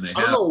early, and I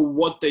don't know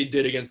what they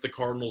did against the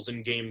Cardinals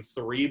in Game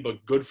 3,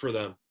 but good for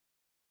them.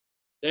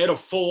 They had a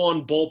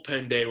full-on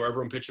bullpen day where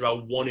everyone pitched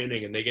about 1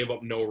 inning, and they gave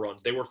up no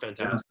runs. They were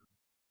fantastic.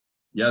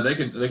 Yeah, they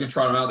can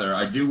trot them out there.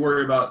 I do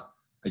worry about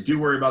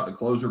the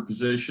closer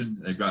position.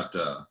 They've got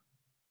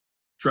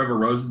Trevor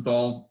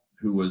Rosenthal,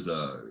 who was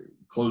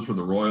closed for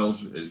the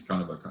Royals, is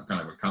kind of a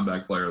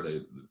comeback player.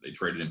 They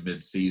traded him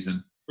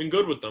mid-season. Been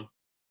good with them.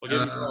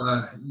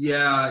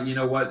 Yeah, you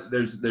know what?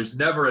 There's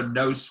never a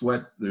no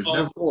sweat.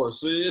 Of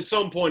course, at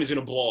some point he's going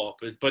to blow up.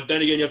 But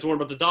then again, you have to worry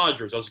about the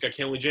Dodgers. I also got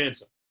Kenley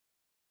Jansen.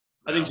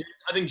 I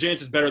think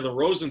Jansen's better than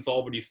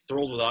Rosenthal, but he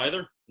thrilled with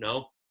either?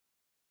 No.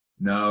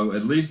 No,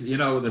 at least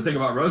the thing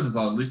about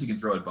Rosenthal, at least he can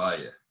throw it by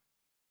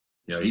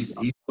you. He's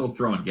still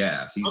throwing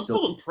gas. I'm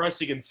still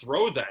impressed he can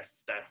throw that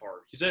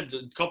hard. He's had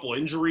a couple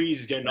injuries.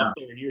 He's getting up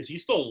there in years.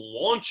 He's still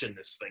launching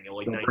this thing at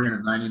like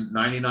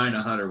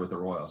 99-100 with the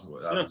Royals.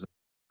 That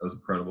was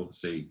incredible to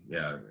see.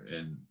 Yeah,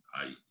 and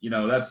I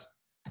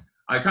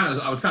was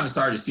kind of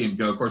sorry to see him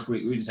go. Of course,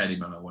 we just had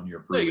him on a 1-year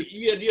proof.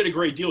 You had a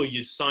great deal.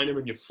 You signed him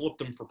and you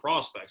flipped him for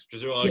prospects,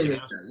 which is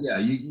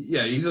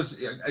He's just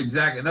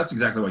exactly, and that's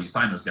exactly why you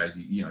sign those guys.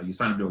 You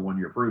sign them to a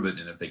 1-year prove it,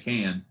 and if they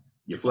can,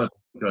 you flip them,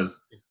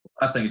 because the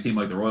last thing a team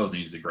like the Royals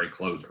needs is a great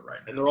closer right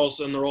now. And they're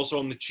also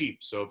on the cheap.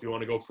 So if you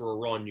want to go for a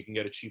run, you can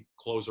get a cheap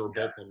closer or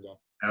bullpen guy.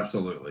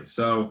 Absolutely.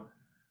 So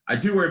I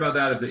do worry about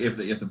that if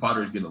the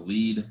Padres get a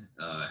lead,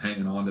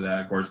 hanging on to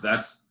that. Of course,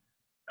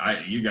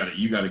 you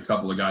got a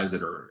couple of guys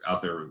that are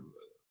out there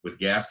with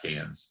gas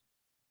cans,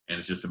 and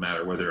it's just a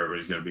matter of whether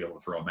everybody's going to be able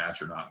to throw a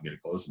match or not and get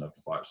it close enough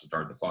to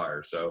start the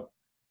fire. So,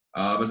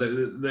 but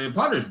the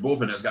Padres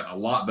bullpen has gotten a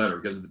lot better,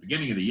 because at the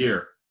beginning of the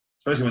year,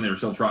 especially when they were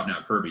still trotting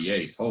out Kirby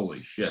Yates,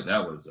 holy shit,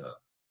 that was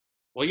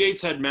Well,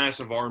 Yates had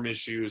massive arm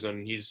issues,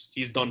 and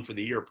he's done for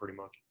the year pretty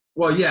much.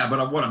 Well, yeah,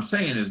 but what I'm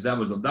saying is that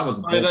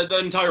the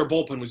entire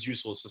bullpen was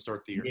useless to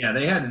start the year. Yeah,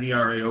 they had an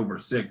ERA over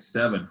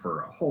 6.7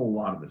 for a whole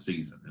lot of the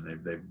season, and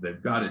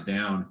they've got it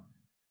down.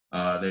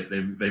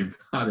 They've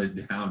got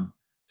it down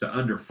to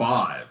under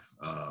 5,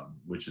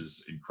 which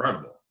is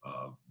incredible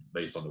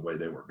based on the way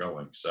they were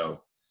going.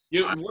 So,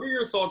 what are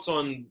your thoughts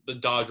on the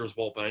Dodgers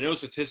bullpen? I know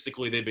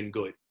statistically they've been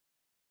good.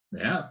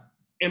 Yeah.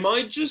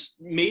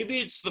 Maybe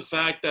it's the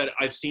fact that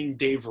I've seen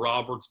Dave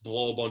Roberts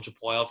blow a bunch of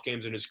playoff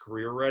games in his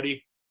career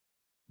already.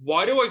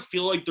 Why do I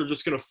feel like they're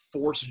just going to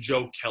force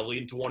Joe Kelly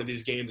into one of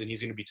these games and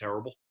he's going to be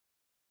terrible?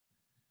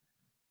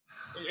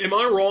 Am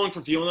I wrong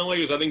for feeling that way?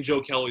 Because I think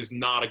Joe Kelly's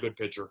not a good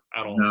pitcher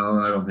at all. No,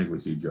 I don't think we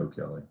see Joe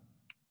Kelly.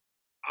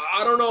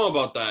 I don't know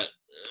about that.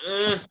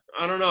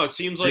 I don't know. It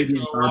seems like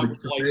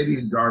Maybe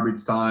in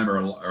garbage time or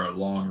a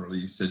long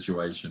relief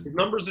situation. His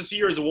numbers this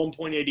year is a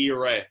 1.8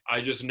 ERA.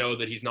 I just know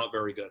that he's not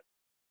very good.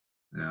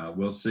 Yeah,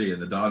 we'll see.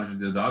 And the Dodgers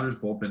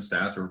bullpen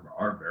stats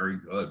are very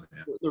good,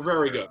 man. They're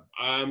very good.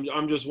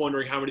 I'm just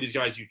wondering how many of these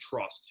guys you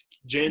trust.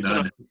 Jansen, I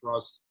don't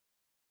trust.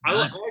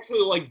 I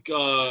actually like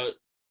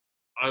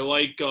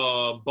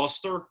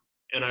Buster,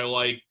 and I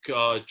like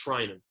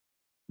Trinan.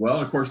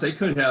 Well, of course, they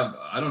could have.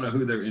 I don't know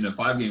who they're in a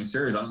 5-game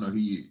series. I don't know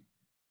you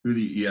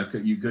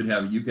could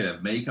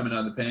have May coming out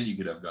of the pen. You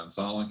could have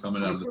Gonzalez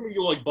coming out of the pen.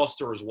 You like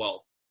Buster as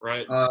well,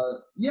 right?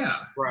 Yeah.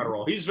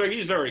 Gratterall. He's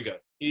very good.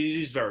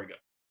 He's very good.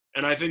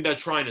 And I think that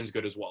Trinan's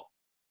good as well.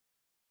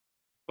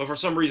 But for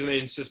some reason, they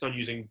insist on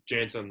using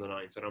Jansen in the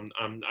ninth,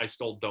 and I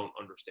still don't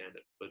understand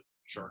it. But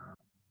sure.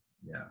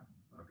 Yeah.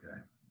 Okay.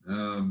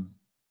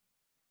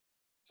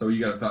 So you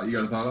got a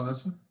thought on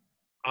this one?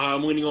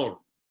 I'm leaning over.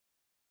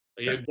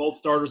 Okay. Both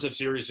starters have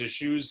serious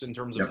issues in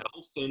terms of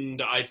health, and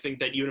I think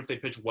that even if they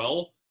pitch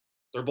well,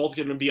 they're both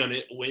going to be on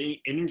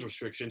innings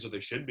restrictions, so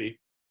they should be.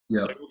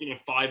 Yeah. So I'm looking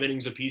at 5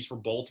 innings apiece for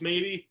both,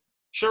 maybe.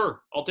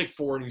 Sure, I'll take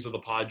 4 innings of the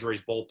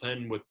Padres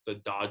bullpen with the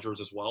Dodgers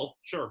as well.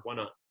 Sure, why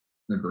not?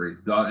 Agreed.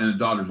 And the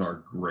Dodgers are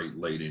a great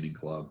late inning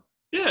club.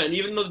 Yeah, and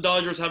even though the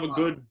Dodgers have a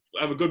good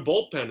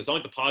bullpen, it's not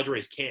like the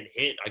Padres can't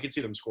hit. I could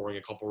see them scoring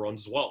a couple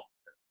runs as well.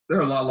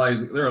 They're a lot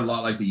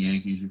like the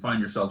Yankees. You find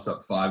yourselves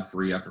up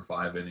 5-3 after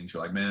 5 innings.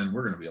 You're like, man,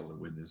 we're going to be able to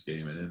win this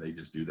game, and then they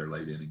just do their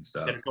late inning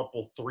stuff. Get a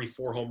couple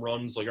 3-4 home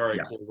runs. Like, all right,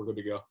 cool, we're good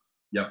to go.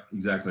 Yep,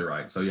 exactly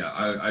right. So yeah,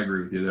 I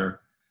agree with you there.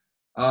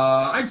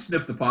 I'd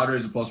sniff the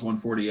Padres at plus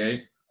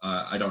 148.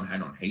 I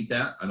don't hate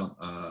that. I don't.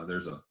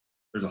 There's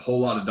a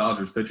whole lot of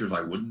Dodgers pitchers I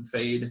wouldn't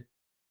fade.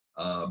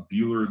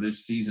 Buehler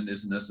this season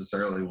isn't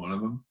necessarily one of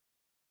them.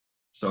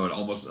 So at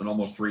almost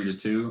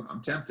 3-2,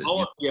 I'm tempted.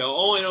 All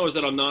I know is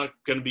that I'm not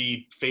going to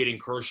be fading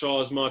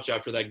Kershaw as much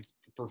after that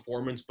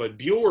performance. But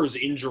Buehler's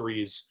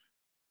injuries,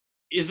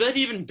 is that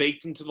even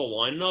baked into the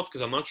line enough?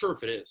 Because I'm not sure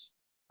if it is.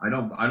 I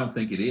don't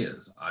think it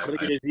is. I don't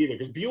think it is either.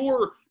 Because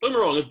Buehler, don't get me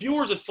wrong, if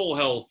Buehler's at full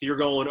health, you're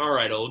going, all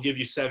right, I'll give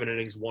you 7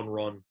 innings, 1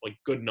 run, like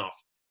good enough.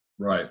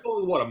 Right.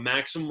 Only, what, a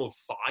maximum of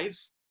 5?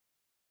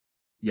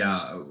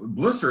 Yeah,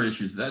 blister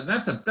issues.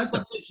 That's a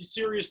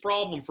serious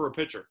problem for a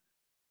pitcher.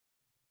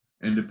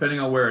 And depending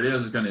on where it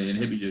is, it's going to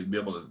inhibit you to be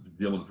able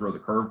to throw the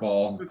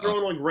curveball. You're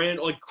throwing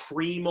like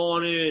cream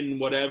on it and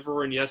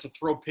whatever, and you have to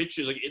throw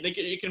pitches. Like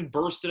it can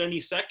burst at any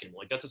second.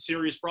 Like that's a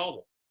serious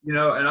problem. You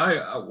know,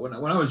 and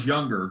when I was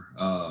younger,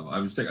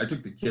 I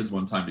took the kids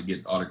one time to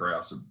get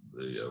autographs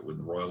when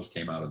the Royals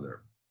came out of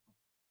there.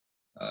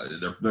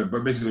 They're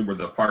basically where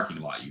the parking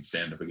lot. You'd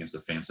stand up against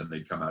the fence, and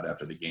they'd come out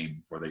after the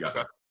game before they got.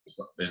 Okay.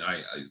 And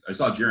I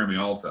saw Jeremy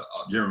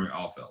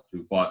Alfeld,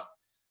 who fought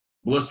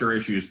blister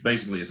issues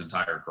basically his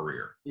entire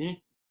career.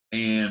 Mm-hmm.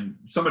 And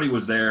somebody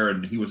was there,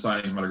 and he was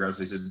signing autographs.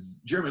 They said,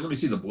 "Jeremy, let me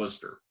see the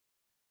blister."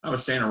 I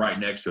was standing right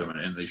next to him,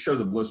 and they showed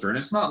the blister, and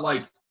it's not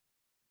like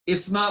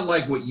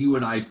what you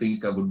and I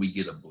think of when we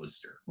get a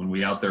blister. When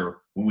we out there,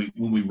 when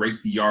we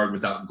rake the yard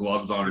without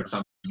gloves on or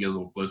something, you get a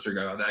little blister.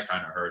 Go, oh, that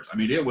kind of hurts. I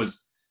mean, it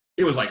was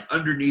like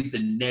underneath the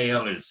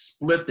nail. It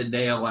split the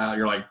nail out.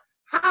 You're like,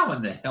 how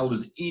in the hell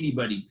does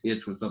anybody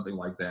pitch with something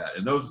like that?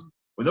 And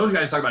when those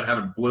guys talk about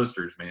having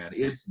blisters, man,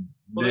 it's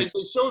well, they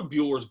showed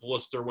Buehler's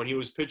blister when he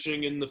was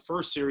pitching in the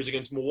first series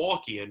against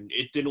Milwaukee, and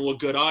it didn't look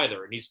good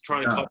either. And he's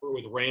trying to cover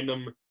with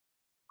random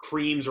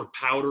creams or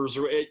powders.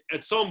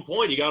 At some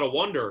point, you got to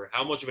wonder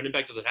how much of an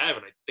impact does it have,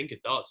 and I think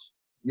it does.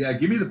 Yeah,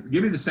 give me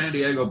the San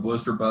Diego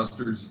Blister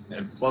Busters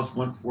at plus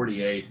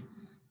 148,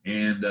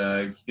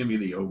 and give me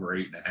the over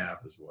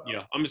 8.5 as well.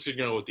 Yeah, I'm just going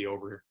to go with the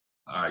over here.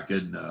 All right,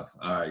 good enough.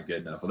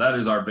 Well, that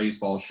is our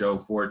baseball show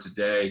for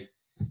today.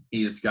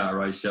 He is Scott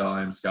Reichel.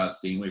 I'm Scott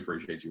Steen. We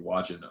appreciate you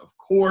watching, of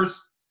course.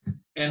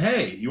 And,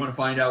 hey, you want to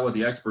find out what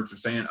the experts are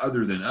saying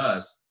other than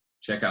us,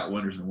 check out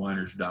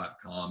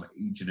winnersandwhiners.com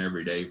each and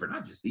every day for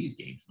not just these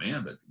games,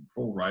 man, but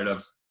full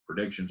write-ups,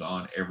 predictions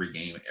on every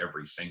game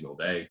every single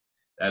day.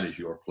 That is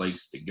your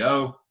place to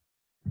go.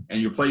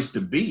 And your place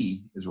to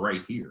be is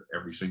right here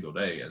every single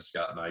day, as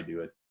Scott and I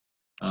do it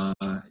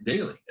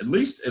daily. At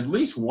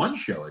least one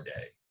show a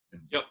day.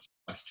 Yep.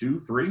 2,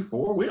 3,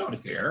 4. We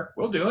don't care.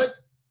 We'll do it.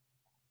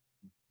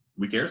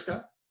 We care,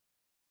 Scott?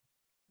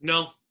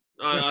 No,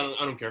 I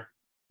don't care.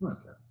 Okay.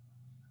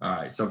 All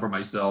right. So for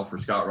myself, for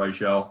Scott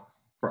Reichel,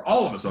 for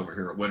all of us over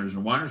here at Winners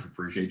and Winers, we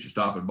appreciate you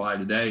stopping by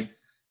today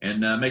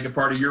and make it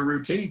part of your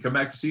routine. Come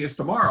back to see us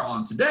tomorrow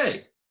on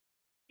Today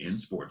in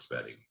Sports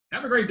Betting.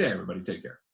 Have a great day, everybody. Take care.